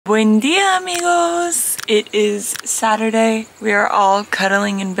Buen dia, amigos! It is Saturday. We are all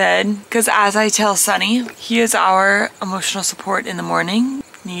cuddling in bed because, as I tell Sunny, he is our emotional support in the morning,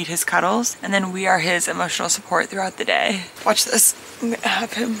 need his cuddles, and then we are his emotional support throughout the day. Watch this. I'm gonna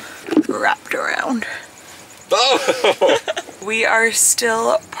have him wrapped around. Oh. We are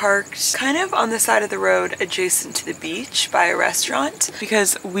still parked kind of on the side of the road adjacent to the beach by a restaurant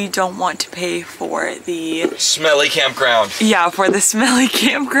because we don't want to pay for the smelly campground. Yeah, for the smelly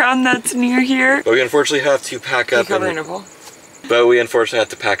campground that's near here. But we unfortunately have to pack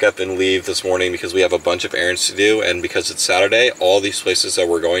up and leave this morning because we have a bunch of errands to do, and because it's Saturday, all these places that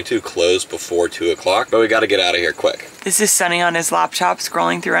we're going to close before 2 o'clock. But we gotta get out of here quick. This is Sunny on his laptop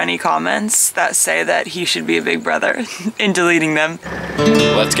scrolling through any comments that say that he should be a big brother and deleting them.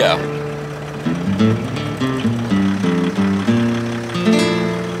 Let's go.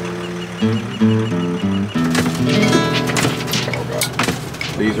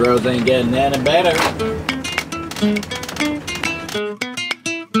 These roads ain't getting any better.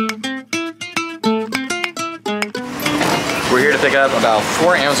 We're here to pick up about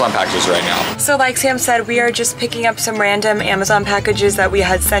 4 Amazon packages right now. So like Sam said, we are just picking up some random Amazon packages that we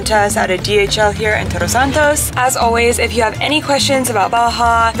had sent us at a DHL here in Todos Santos. As always, if you have any questions about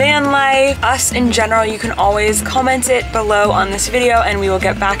Baja, van life, us in general, you can always comment it below on this video and we will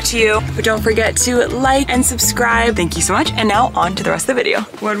get back to you. But don't forget to like and subscribe. Thank you so much. And now on to the rest of the video.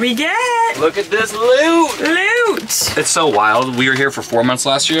 What'd we get? Look at this loot! Loot! It's so wild. We were here for 4 months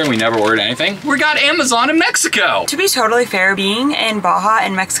last year and we never ordered anything. We got Amazon in Mexico! To be totally fair, being in Baja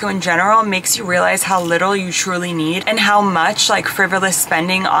and Mexico in general makes you realize how little you truly need and how much like frivolous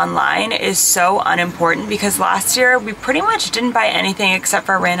spending online is so unimportant, because last year we pretty much didn't buy anything except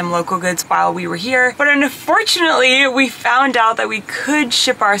for random local goods while we were here. But unfortunately, we found out that we could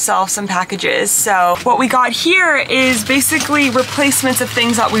ship ourselves some packages. So what we got here is basically replacements of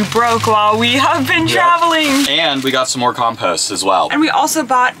things that we broke while we have been traveling. And we got some more compost as well. And we also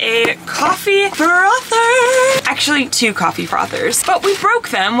bought a coffee frother. Actually, 2 coffee frothers, but we broke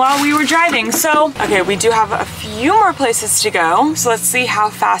them while we were driving. So, okay, we do have a few more places to go. So let's see how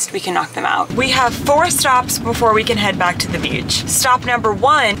fast we can knock them out. We have 4 stops before we can head back to the beach. Stop number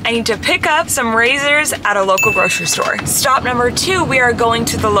 1, I need to pick up some razors at a local grocery store. Stop number 2, we are going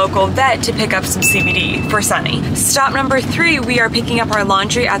to the local vet to pick up some CBD for Sunny. Stop number 3, we are picking up our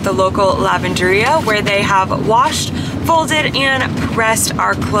laundry at the local lavanderia where they have washed, folded, and pressed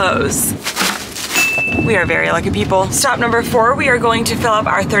our clothes. We are very lucky people. Stop number 4, we are going to fill up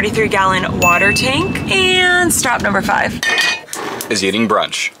our 33-gallon water tank. And stop number 5 is eating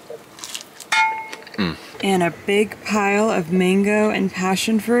brunch. And a big pile of mango and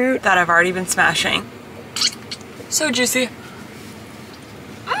passion fruit that I've already been smashing. So juicy.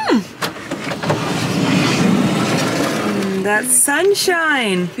 That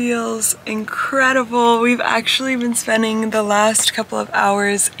sunshine feels incredible. We've actually been spending the last couple of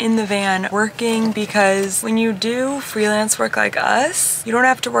hours in the van working, because when you do freelance work like us, you don't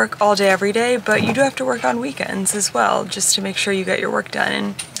have to work all day every day, but you do have to work on weekends as well, just to make sure you get your work done.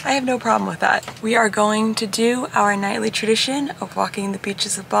 And I have no problem with that. We are going to do our nightly tradition of walking the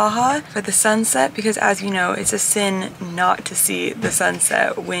beaches of Baja for the sunset, because as you know, it's a sin not to see the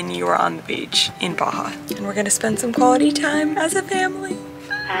sunset when you are on the beach in Baja. And we're gonna spend some quality time as a family.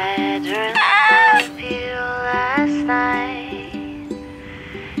 I dreamt of you last night.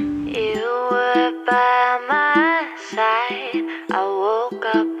 You were by my side. I woke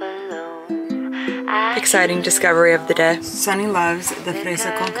up alone. Exciting discovery of the day. Sunny loves the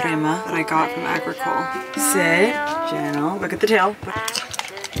fresa con crema that I got from Agricole. Sit, gentle, look at the tail.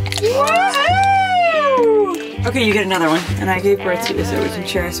 Woohoo! Okay, you get another one. And I gave birth to you so we can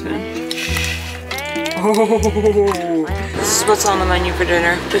share a spoon. Oh, this is what's on the menu for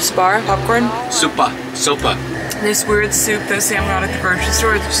dinner. This bar, popcorn. Sopa. This weird soup that Sam got at the grocery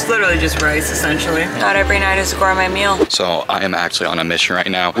store. It's literally just rice, essentially. Not every night is a gourmet meal. So I am actually on a mission right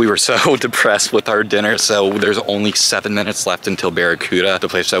now. We were so depressed with our dinner, so there's only 7 minutes left until Barracuda, the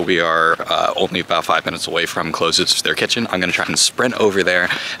place that we are only about 5 minutes away from, closes their kitchen. I'm gonna try and sprint over there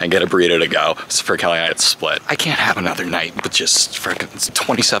and get a burrito to go. So for Kelly and I, it's split. I can't have another night with just freaking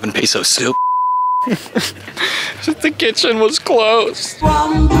 27 peso soup. The kitchen was closed.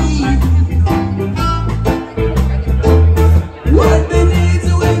 What beneath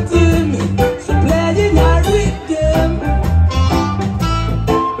the waiting, so playing our rhythm,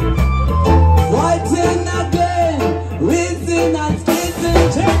 fighting again, racing and skating,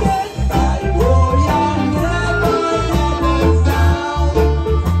 taken by warrior, never down,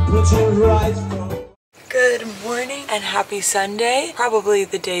 put your right foot. Good morning, and happy Sunday. Probably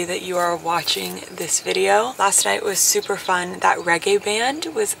the day that you are watching this video. Last night was super fun. That reggae band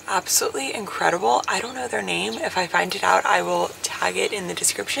was absolutely incredible. I don't know their name. If I find it out, I will tag it in the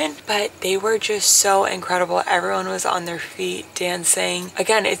description, but they were just so incredible. Everyone was on their feet dancing.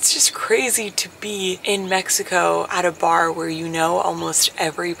 Again, it's just crazy to be in Mexico at a bar where you know almost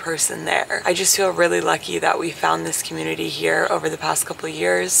every person there. I just feel really lucky that we found this community here over the past couple of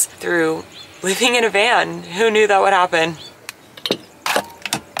years through living in a van. Who knew that would happen?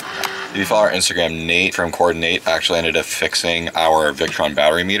 If you follow our Instagram, Nate from Coordinate actually ended up fixing our Victron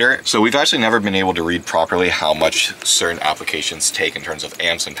battery meter. So we've actually never been able to read properly how much certain applications take in terms of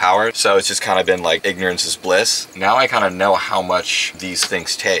amps and power. So it's just kind of been like ignorance is bliss. Now I kind of know how much these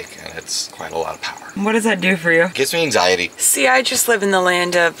things take, and it's quite a lot of power. What does that do for you? It gives me anxiety. See, I just live in the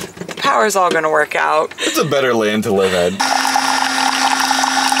land of the power's all gonna work out. It's a better land to live in.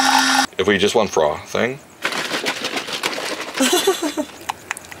 If we just want frothing.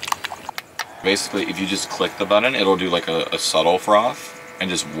 Basically, if you just click the button, it'll do like a subtle froth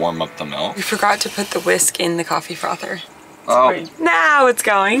and just warm up the milk. We forgot to put the whisk in the coffee frother. Oh. Now it's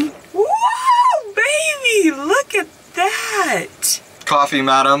going. Whoa, baby, look at that. Coffee,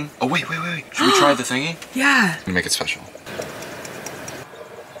 madam. Oh, wait. Should we try the thingy? Yeah. And make it special.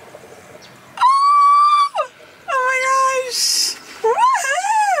 Oh my gosh.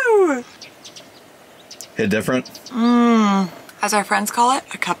 Woohoo! Hit different? As our friends call it,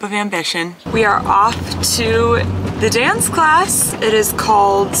 a cup of ambition. We are off to the dance class. It is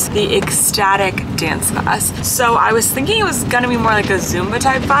called the Ecstatic Dance Class. So I was thinking it was gonna be more like a Zumba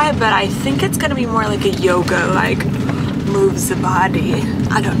type vibe, but I think it's gonna be more like a yoga, like moves the body.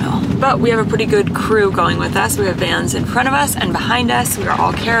 I don't know. But we have a pretty good crew going with us. We have vans in front of us and behind us. We are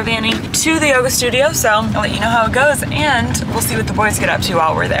all caravanning to the yoga studio, so I'll let you know how it goes, and we'll see what the boys get up to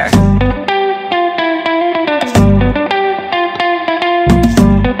while we're there.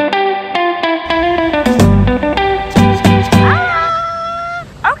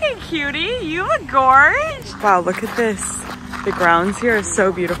 Gorge. Wow, look at this. The grounds here are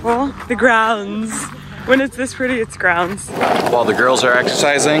so beautiful. The grounds. When it's this pretty, it's grounds. While the girls are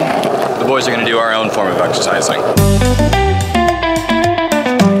exercising, the boys are gonna do our own form of exercising.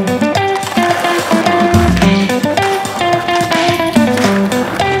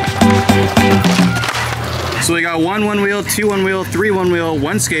 So we got one wheel, two one wheel, three one wheel,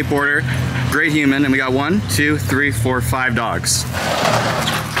 one skateboarder, great human, and we got 1, 2, 3, 4, 5 dogs.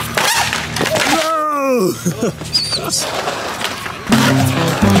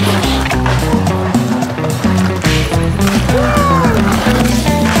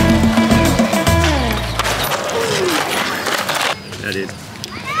 Yeah, dude.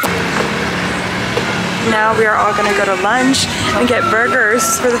 Now we are all gonna go to lunch and get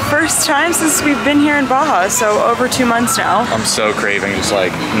burgers for the first time since we've been here in Baja, so over 2 months now. I'm so craving just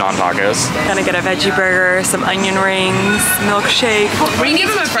like non-tacos. Gonna get a veggie burger, some onion rings, milkshake. We need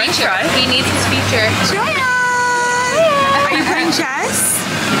him a french fry. He needs his feature. Are you playing chess?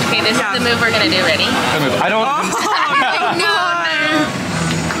 Okay, this is the move we're gonna do. Ready? I don't.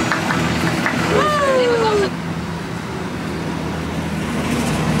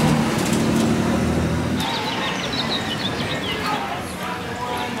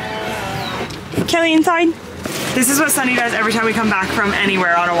 Kelly, inside. This is what Sunny does every time we come back from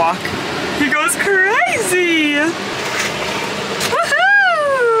anywhere on a walk. He goes crazy.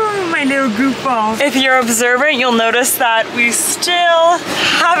 Woohoo! My little goofball. If you're observant, you'll notice that we still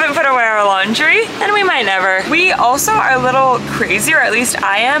haven't put away our laundry, and we might never. We also are a little crazy, or at least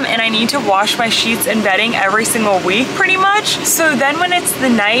I am, and I need to wash my sheets and bedding every single week pretty much. So then when it's the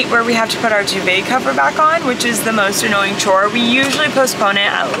night where we have to put our duvet cover back on, which is the most annoying chore, we usually postpone it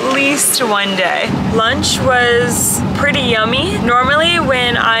at least one day. Lunch was pretty yummy. Normally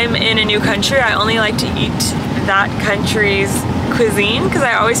when I'm in a new country, I only like to eat that country's cuisine because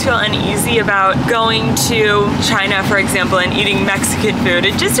I always feel uneasy about going to China, for example, and eating Mexican food.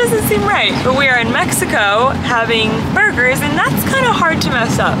 It just doesn't seem right. But we are in Mexico having burgers, and that's kind of hard to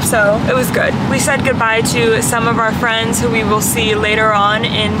mess up, so it was good. We said goodbye to some of our friends who we will see later on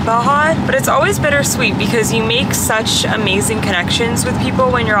in Baja, but it's always bittersweet because you make such amazing connections with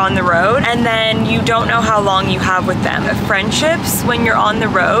people when you're on the road, and then you don't know how long you have with them. Friendships when you're on the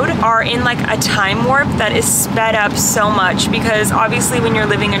road are in like a time warp that is sped up so much, because obviously when you're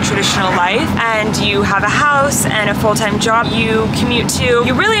living a traditional life and you have a house and a full-time job you commute to,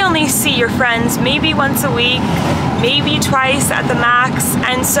 you really only see your friends maybe once a week, maybe twice at the max.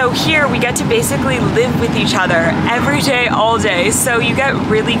 And so here we get to basically live with each other every day, all day. So you get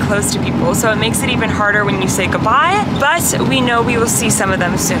really close to people. So it makes it even harder when you say goodbye, but we know we will see some of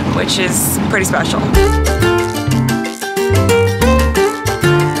them soon, which is pretty special.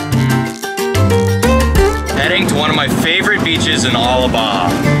 one of my favorite beaches in all of Baja.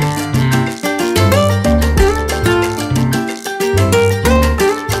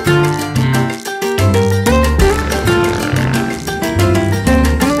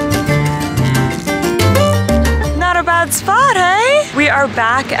 Spot, eh? We are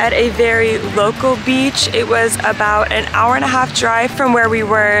back at a very local beach. It was about an hour-and-a-half drive from where we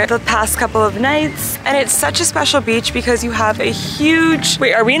were the past couple of nights. And it's such a special beach because you have a huge...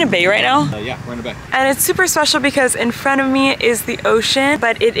 Wait, are we in a bay right now? Yeah, we're in a bay. And it's super special because in front of me is the ocean,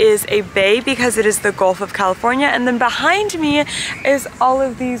 but it is a bay because it is the Gulf of California. And then behind me is all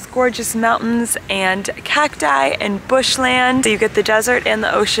of these gorgeous mountains and cacti and bushland. So you get the desert and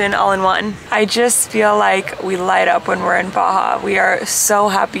the ocean all in one. I just feel like we light up when we're in Baja. We are so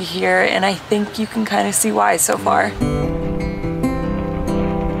happy here, and I think you can kind of see why so far.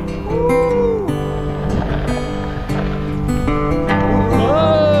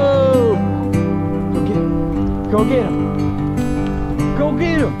 Whoa! Go get him. Go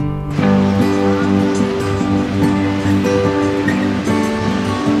get him.